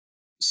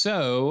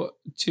So,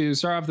 to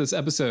start off this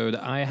episode,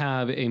 I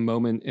have a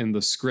moment in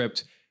the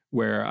script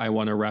where I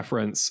want to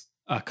reference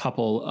a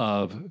couple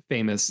of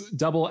famous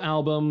double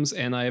albums,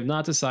 and I have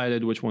not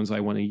decided which ones I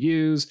want to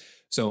use.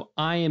 So,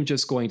 I am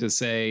just going to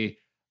say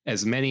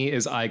as many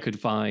as I could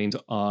find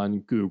on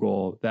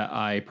Google that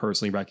I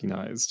personally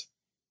recognized: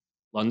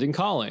 London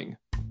Calling,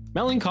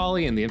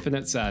 Melancholy and the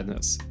Infinite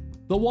Sadness,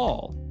 The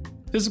Wall,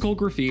 Physical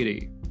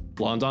Graffiti,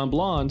 Blonde on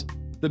Blonde,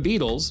 The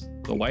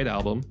Beatles, The White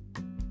Album,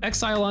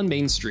 Exile on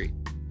Main Street,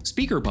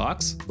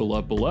 Speakerbox, The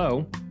Love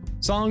Below,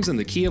 Songs in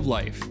the Key of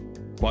Life,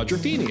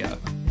 Quadrophenia,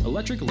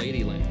 Electric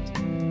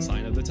Ladyland,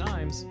 Sign of the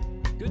Times,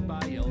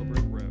 Goodbye Yellow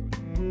Brick Road,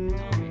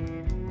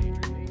 Tommy,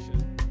 Daydream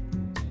Nation.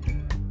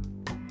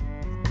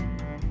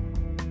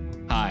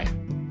 Hi,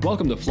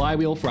 welcome to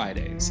Flywheel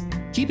Fridays,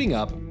 keeping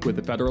up with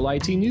the federal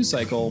IT news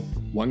cycle,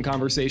 one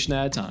conversation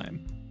at a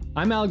time.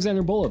 I'm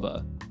Alexander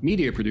Bulova,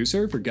 media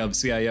producer for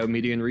GovCIO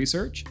Media and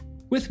Research.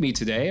 With me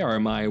today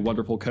are my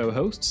wonderful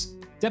co-hosts,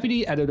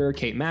 Deputy Editor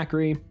Kate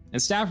Macri, and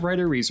staff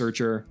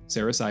writer-researcher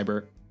Sarah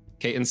Seibert.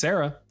 Kate and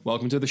Sarah,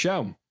 welcome to the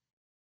show.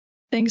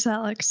 Thanks,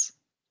 Alex.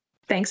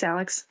 Thanks,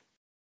 Alex.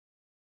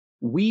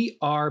 We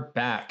are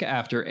back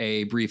after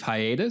a brief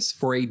hiatus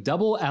for a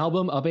double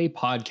album of a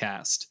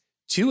podcast,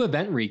 2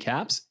 event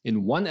recaps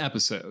in one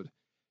episode.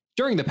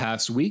 During the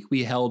past week,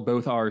 we held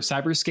both our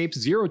Cyberscape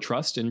Zero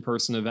Trust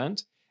in-person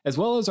event, as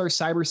well as our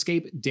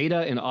Cyberscape Data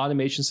and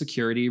Automation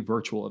Security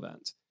virtual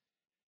event.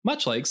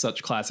 Much like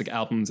such classic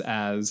albums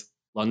as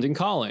London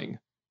Calling,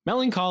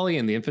 Melancholy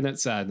and the Infinite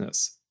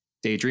Sadness,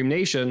 Daydream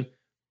Nation,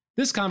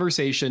 this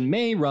conversation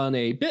may run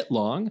a bit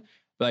long,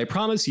 but I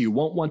promise you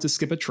won't want to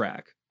skip a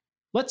track.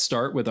 Let's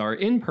start with our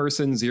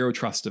in-person Zero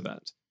Trust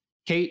event.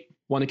 Kate,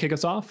 want to kick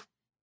us off?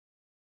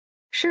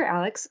 Sure,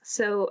 Alex.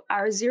 So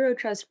our Zero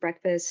Trust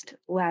breakfast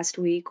last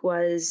week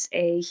was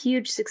a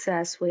huge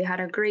success. We had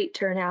a great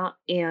turnout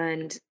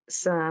and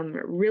some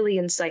really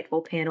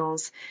insightful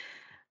panels.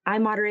 I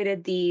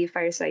moderated the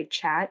fireside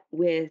chat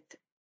with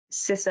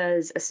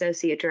CISA's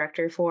Associate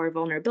Director for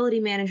Vulnerability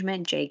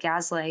Management, Jay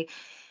Gasley.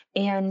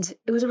 And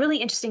it was a really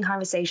interesting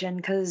conversation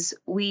because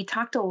we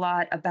talked a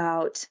lot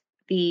about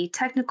the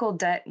technical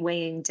debt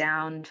weighing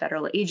down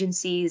federal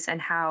agencies and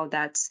how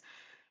that's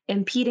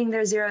impeding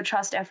their zero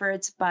trust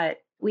efforts.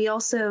 But we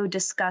also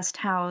discussed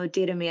how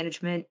data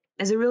management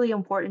is a really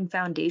important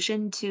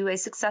foundation to a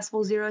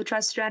successful zero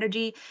trust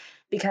strategy.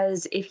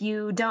 Because if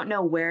you don't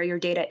know where your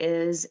data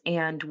is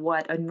and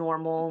what a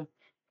normal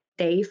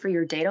day for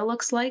your data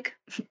looks like,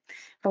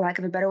 for lack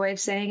of a better way of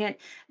saying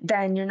it,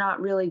 then you're not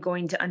really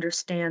going to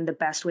understand the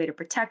best way to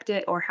protect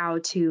it or how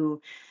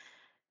to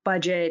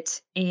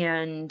budget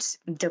and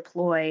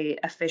deploy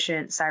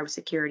efficient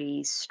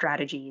cybersecurity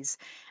strategies.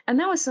 And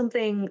that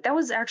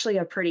was actually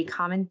a pretty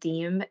common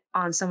theme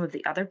on some of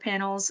the other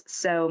panels.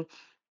 So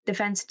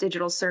Defense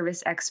Digital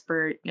Service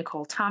expert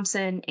Nicole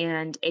Thompson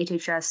and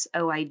HHS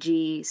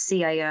OIG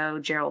CIO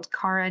Gerald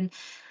Karan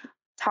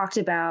talked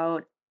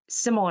about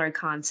similar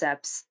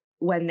concepts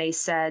when they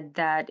said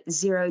that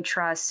zero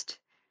trust,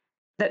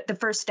 that the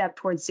first step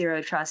towards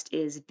zero trust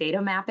is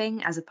data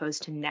mapping as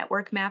opposed to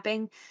network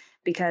mapping.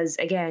 Because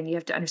again, you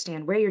have to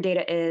understand where your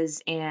data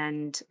is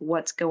and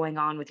what's going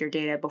on with your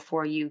data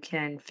before you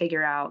can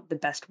figure out the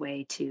best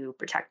way to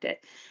protect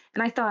it.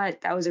 And I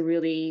thought that was a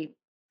really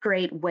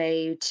great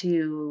way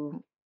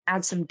to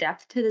add some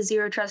depth to the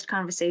zero trust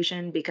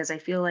conversation, because I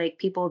feel like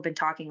people have been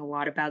talking a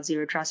lot about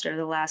zero trust over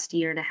the last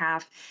year and a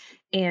half.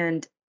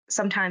 And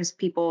sometimes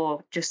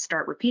people just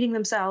start repeating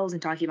themselves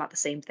and talking about the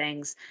same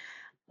things.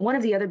 One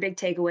of the other big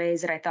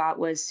takeaways that I thought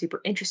was super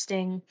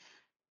interesting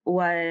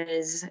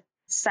was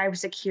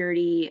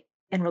cybersecurity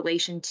in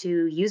relation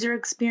to user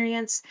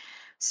experience.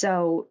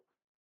 So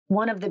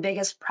one of the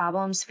biggest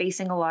problems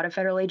facing a lot of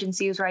federal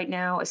agencies right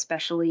now,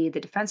 especially the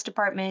Defense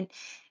Department,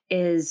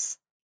 is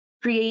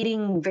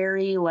creating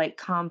very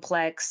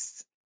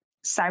complex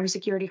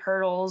cybersecurity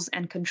hurdles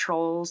and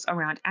controls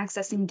around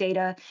accessing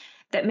data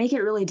that make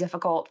it really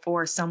difficult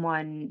for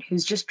someone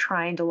who's just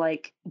trying to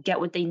get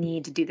what they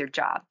need to do their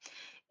job.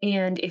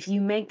 And if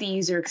you make the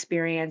user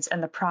experience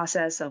and the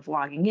process of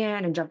logging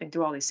in and jumping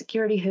through all these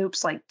security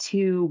hoops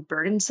too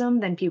burdensome,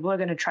 then people are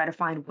going to try to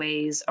find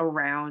ways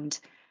around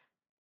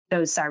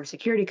those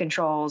cybersecurity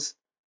controls,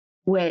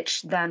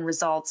 which then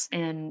results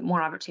in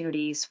more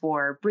opportunities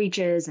for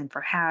breaches and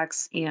for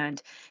hacks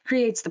and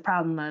creates the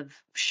problem of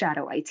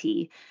shadow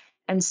IT.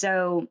 And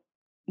so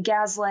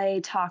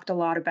Gasley talked a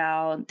lot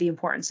about the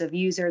importance of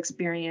user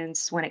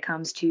experience when it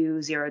comes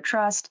to zero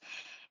trust,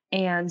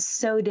 and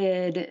so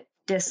did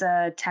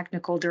DISA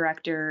technical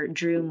director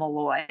Drew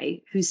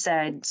Malloy, who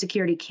said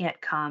security can't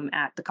come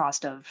at the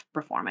cost of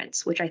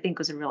performance, which I think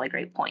was a really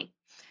great point.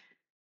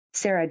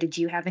 Sarah, did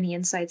you have any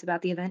insights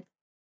about the event?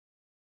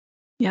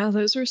 Yeah,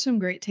 those were some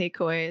great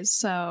takeaways.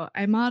 So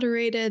I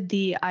moderated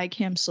the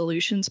ICAM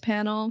Solutions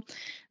panel,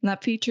 and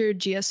that featured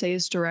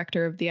GSA's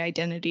Director of the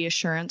Identity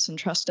Assurance and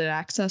Trusted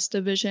Access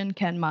Division,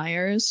 Ken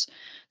Myers.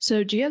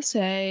 So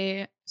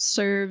GSA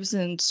serves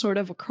in sort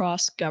of a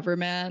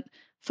cross-government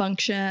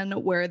function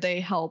where they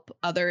help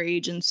other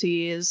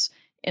agencies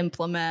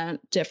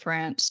implement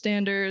different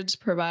standards,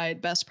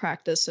 provide best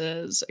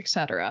practices,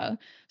 etc.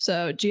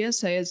 So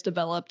GSA has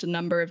developed a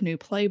number of new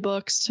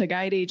playbooks to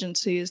guide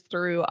agencies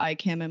through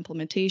ICAM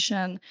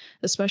implementation,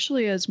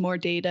 especially as more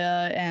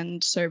data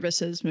and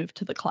services move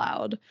to the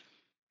cloud.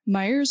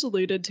 Myers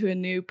alluded to a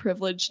new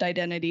privileged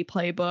identity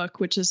playbook,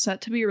 which is set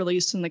to be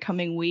released in the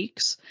coming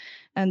weeks.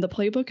 And the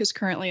playbook is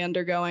currently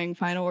undergoing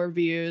final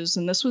reviews.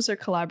 And this was a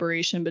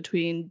collaboration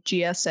between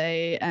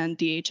GSA and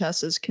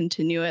DHS's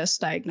Continuous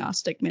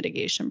Diagnostic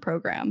Mitigation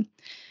Program.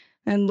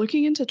 And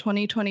looking into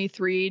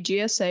 2023,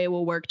 GSA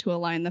will work to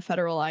align the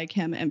federal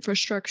ICAM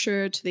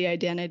infrastructure to the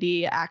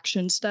identity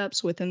action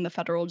steps within the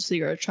federal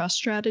Zero Trust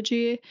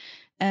strategy.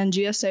 And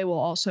GSA will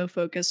also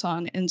focus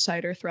on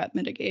insider threat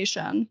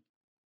mitigation.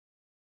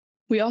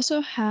 We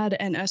also had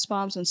an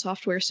SBOMs and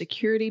software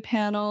security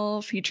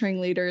panel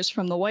featuring leaders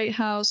from the White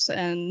House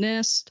and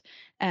NIST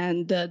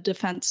and the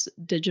Defense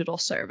Digital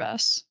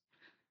Service.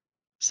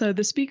 So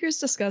the speakers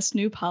discussed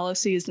new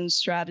policies and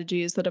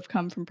strategies that have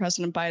come from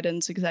President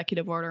Biden's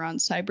executive order on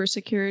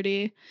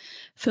cybersecurity.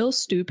 Phil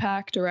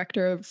Stupak,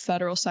 Director of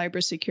Federal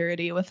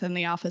Cybersecurity within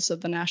the Office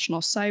of the National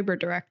Cyber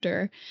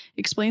Director,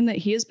 explained that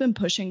he has been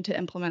pushing to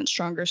implement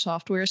stronger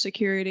software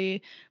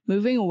security,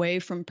 moving away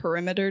from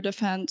perimeter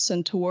defense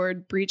and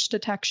toward breach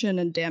detection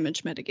and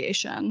damage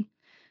mitigation.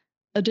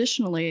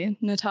 Additionally,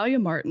 Natalia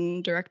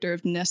Martin, director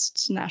of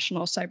NIST's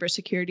National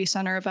Cybersecurity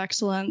Center of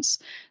Excellence,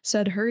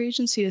 said her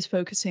agency is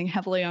focusing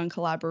heavily on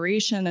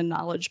collaboration and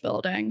knowledge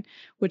building,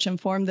 which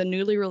inform the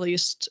newly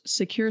released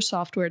Secure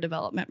Software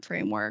Development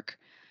Framework.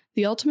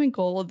 The ultimate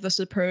goal of this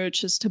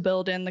approach is to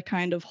build in the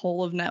kind of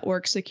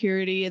whole-of-network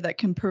security that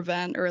can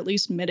prevent or at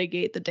least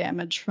mitigate the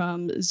damage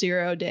from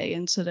zero-day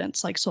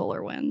incidents like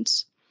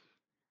SolarWinds.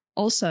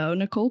 Also,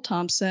 Nicole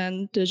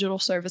Thompson, digital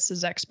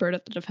services expert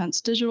at the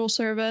Defense Digital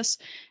Service,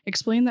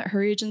 explained that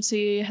her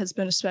agency has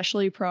been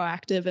especially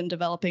proactive in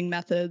developing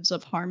methods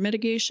of harm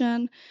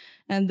mitigation,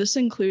 and this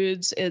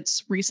includes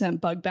its recent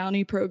bug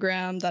bounty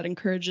program that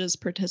encourages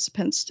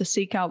participants to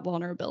seek out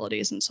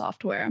vulnerabilities in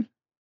software.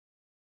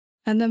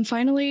 And then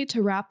finally,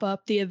 to wrap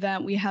up the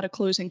event, we had a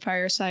closing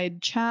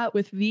fireside chat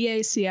with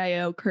VA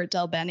CIO Kurt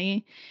Del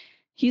Bene.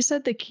 He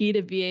said the key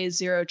to VA's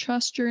Zero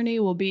Trust journey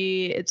will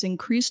be its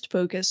increased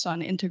focus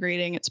on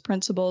integrating its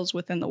principles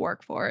within the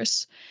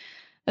workforce.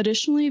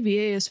 Additionally,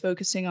 VA is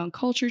focusing on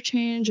culture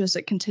change as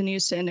it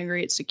continues to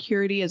integrate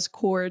security as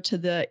core to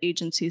the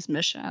agency's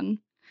mission.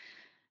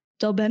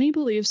 Del Bene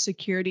believes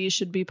security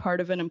should be part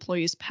of an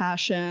employee's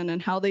passion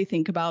and how they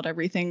think about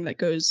everything that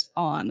goes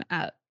on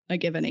at a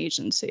given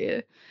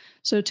agency.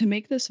 So to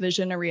make this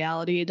vision a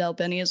reality, Del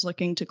Bene is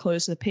looking to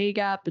close the pay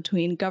gap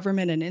between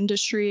government and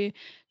industry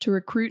to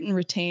recruit and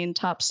retain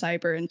top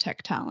cyber and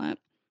tech talent.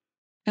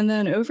 And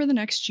then over the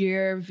next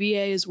year,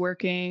 VA is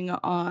working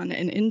on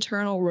an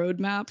internal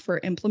roadmap for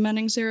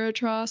implementing Zero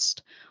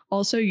Trust,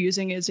 also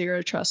using a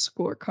Zero Trust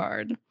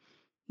scorecard.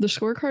 The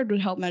scorecard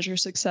would help measure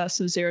success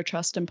of Zero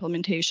Trust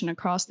implementation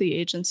across the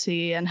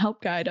agency and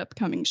help guide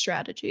upcoming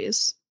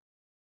strategies.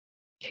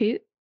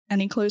 Kate,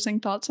 any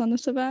closing thoughts on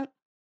this event?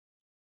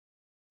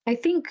 I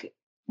think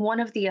one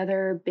of the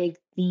other big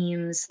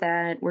themes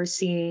that we're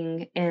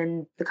seeing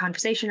in the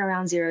conversation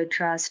around Zero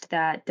Trust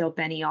that Del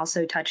Bene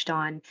also touched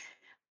on,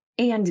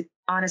 and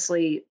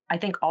honestly, I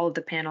think all of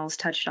the panels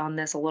touched on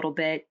this a little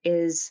bit,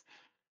 is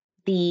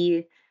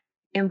the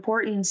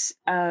importance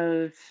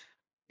of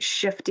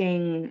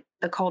shifting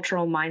the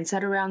cultural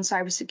mindset around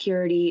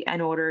cybersecurity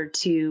in order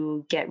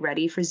to get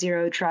ready for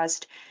Zero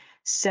Trust.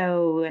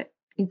 So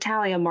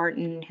Natalia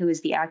Martin, who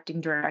is the acting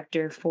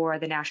director for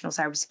the National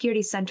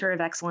Cybersecurity Center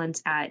of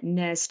Excellence at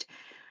NIST,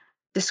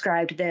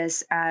 described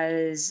this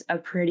as a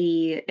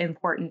pretty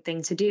important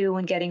thing to do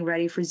when getting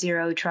ready for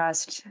Zero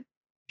Trust.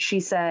 She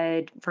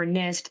said for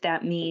NIST,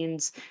 that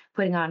means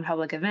putting on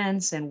public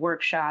events and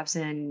workshops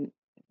and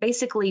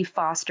basically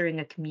fostering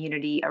a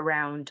community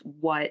around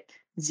what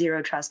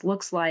Zero Trust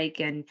looks like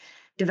and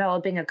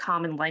developing a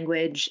common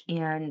language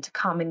and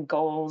common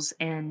goals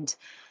and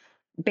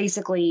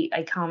basically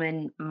a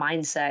common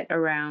mindset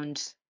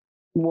around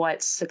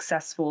what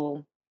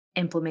successful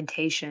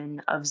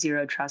implementation of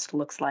Zero Trust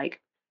looks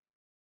like.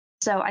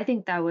 So I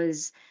think that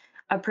was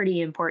a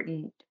pretty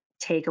important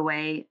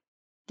takeaway.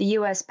 The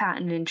U.S.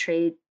 Patent and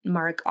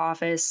Trademark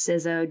Office,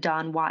 CISO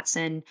Don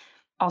Watson,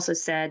 also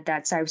said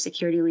that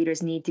cybersecurity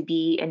leaders need to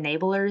be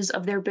enablers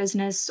of their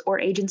business or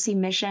agency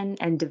mission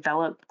and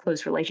develop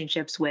close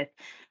relationships with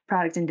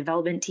product and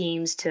development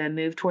teams to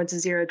move towards a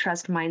Zero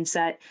Trust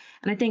mindset.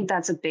 And I think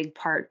that's a big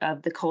part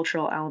of the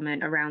cultural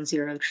element around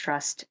Zero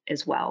Trust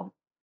as well.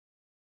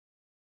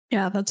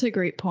 Yeah, that's a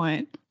great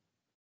point.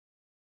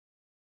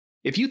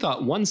 If you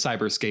thought one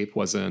cyberscape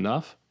wasn't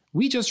enough,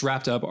 we just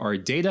wrapped up our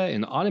Data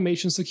and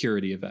Automation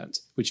Security event,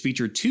 which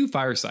featured 2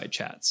 fireside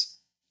chats.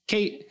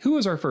 Kate, who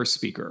was our first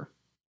speaker?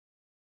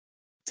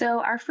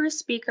 So our first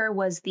speaker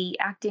was the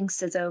acting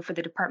CISO for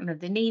the Department of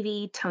the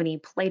Navy, Tony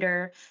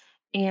Plater,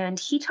 and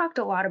he talked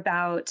a lot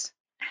about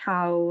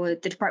how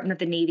the Department of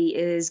the Navy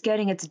is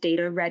getting its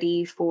data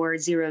ready for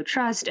zero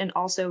trust and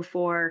also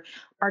for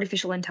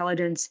artificial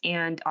intelligence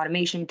and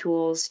automation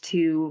tools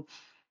to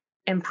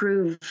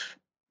improve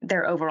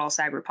their overall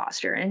cyber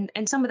posture.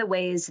 And some of the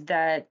ways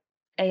that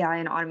AI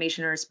and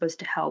automation are supposed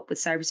to help with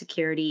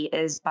cybersecurity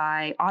is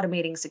by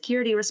automating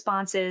security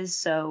responses.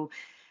 So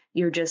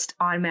you're just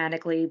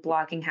automatically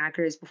blocking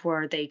hackers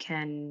before they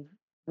can,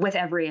 with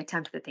every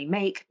attempt that they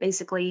make,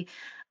 basically.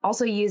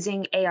 Also,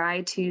 using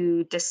AI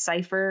to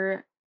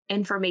decipher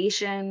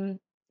information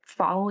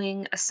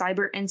following a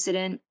cyber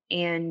incident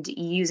and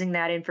using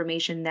that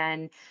information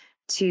then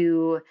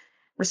to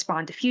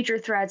respond to future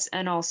threats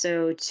and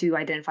also to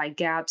identify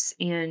gaps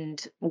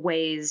and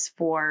ways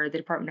for the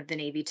Department of the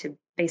Navy to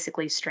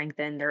basically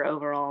strengthen their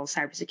overall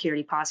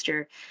cybersecurity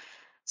posture.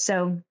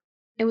 So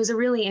it was a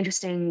really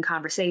interesting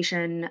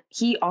conversation.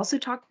 He also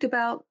talked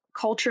about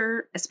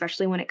culture,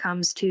 especially when it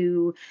comes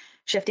to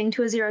shifting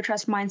to a zero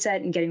trust mindset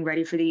and getting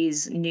ready for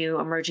these new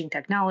emerging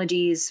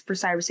technologies for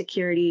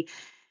cybersecurity.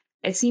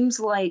 It seems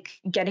like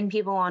getting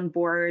people on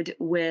board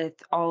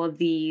with all of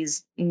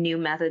these new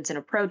methods and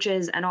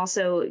approaches, and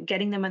also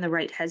getting them in the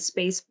right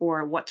headspace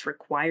for what's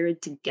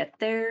required to get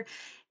there,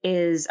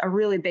 is a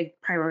really big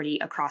priority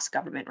across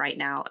government right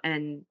now.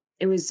 And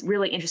it was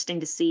really interesting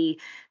to see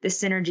the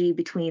synergy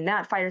between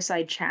that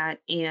fireside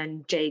chat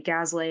and Jay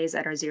Gaslay's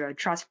at our Zero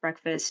Trust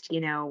breakfast,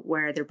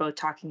 where they're both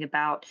talking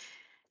about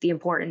the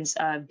importance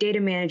of data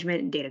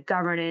management and data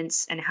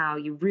governance and how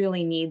you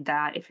really need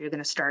that if you're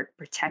going to start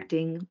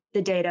protecting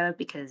the data,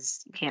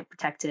 because you can't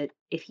protect it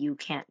if you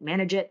can't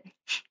manage it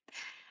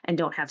and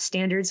don't have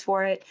standards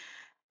for it.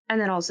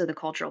 And then also the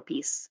cultural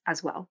piece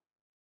as well.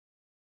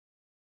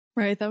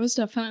 Right. That was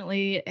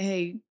definitely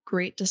a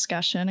great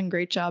discussion and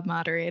great job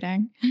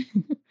moderating.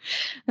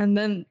 And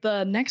then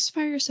the next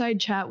fireside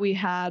chat we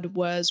had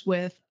was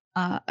with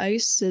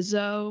ICE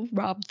CISO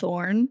Rob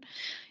Thorne.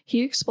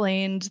 He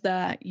explained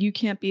that you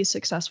can't be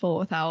successful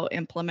without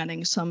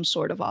implementing some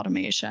sort of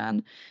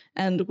automation.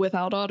 And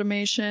without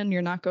automation,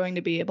 you're not going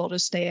to be able to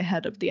stay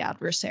ahead of the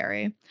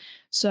adversary.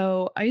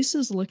 So ICE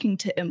is looking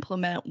to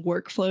implement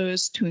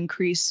workflows to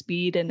increase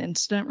speed and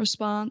incident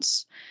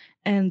response.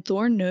 And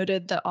Thorne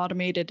noted that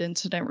automated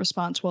incident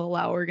response will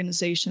allow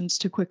organizations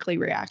to quickly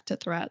react to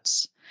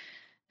threats.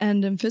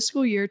 And in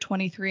fiscal year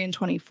 23 and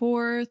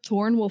 24,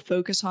 Thorne will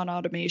focus on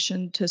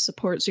automation to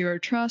support Zero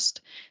Trust,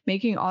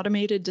 making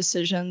automated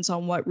decisions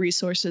on what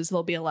resources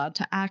they'll be allowed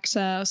to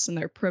access and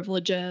their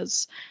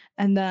privileges.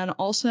 And then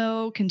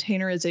also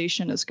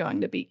containerization is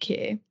going to be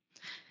key.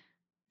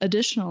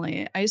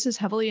 Additionally, ICE is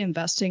heavily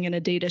investing in a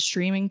data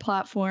streaming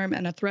platform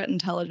and a threat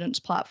intelligence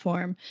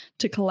platform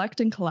to collect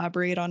and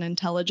collaborate on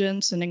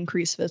intelligence and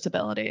increase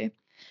visibility.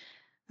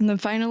 And then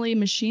finally,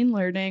 machine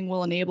learning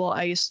will enable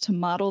ICE to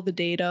model the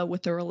data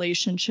with the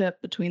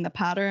relationship between the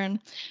pattern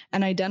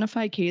and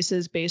identify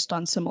cases based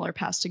on similar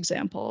past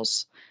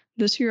examples.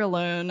 This year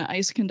alone,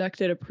 ICE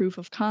conducted a proof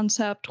of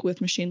concept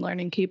with machine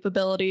learning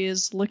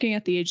capabilities, looking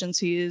at the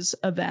agency's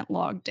event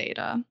log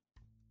data.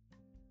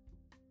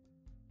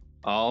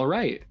 All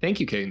right. Thank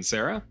you, Kate and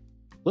Sarah.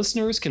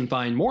 Listeners can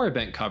find more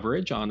event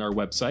coverage on our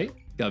website,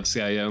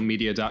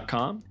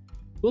 govciomedia.com.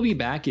 We'll be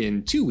back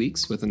in 2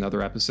 weeks with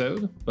another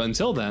episode, but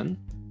until then,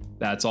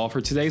 that's all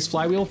for today's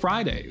Flywheel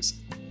Fridays.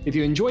 If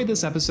you enjoyed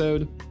this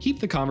episode, keep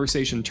the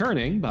conversation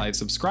turning by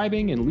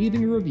subscribing and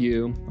leaving a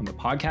review on the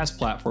podcast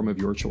platform of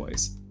your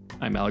choice.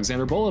 I'm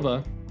Alexander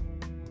Bolova.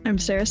 I'm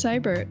Sarah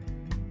Seibert.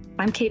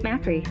 I'm Kate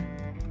Macri.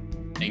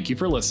 Thank you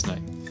for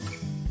listening.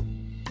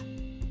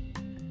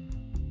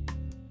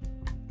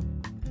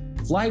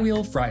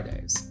 Flywheel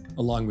Fridays,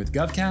 along with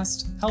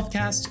GovCast,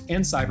 HealthCast,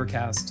 and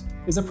Cybercast,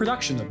 is a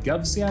production of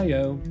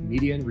GovCIO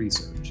Media and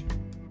Research.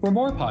 For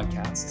more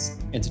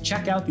podcasts and to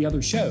check out the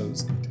other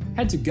shows,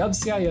 head to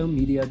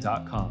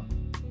govciomedia.com.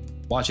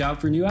 Watch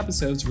out for new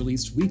episodes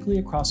released weekly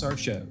across our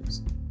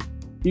shows.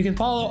 You can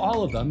follow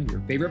all of them in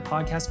your favorite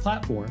podcast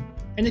platform,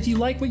 and if you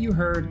like what you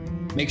heard,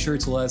 make sure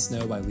to let us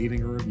know by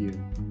leaving a review.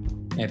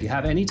 And if you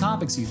have any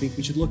topics you think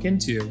we should look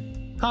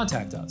into,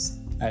 contact us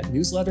at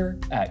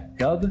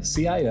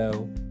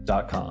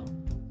newsletter@govcio.com.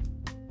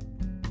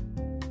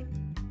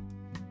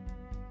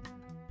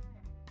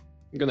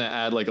 I'm going to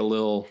add like a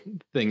little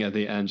thing at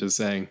the end just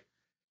saying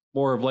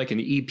more of like an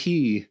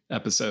EP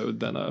episode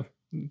than a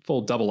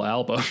full double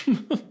album.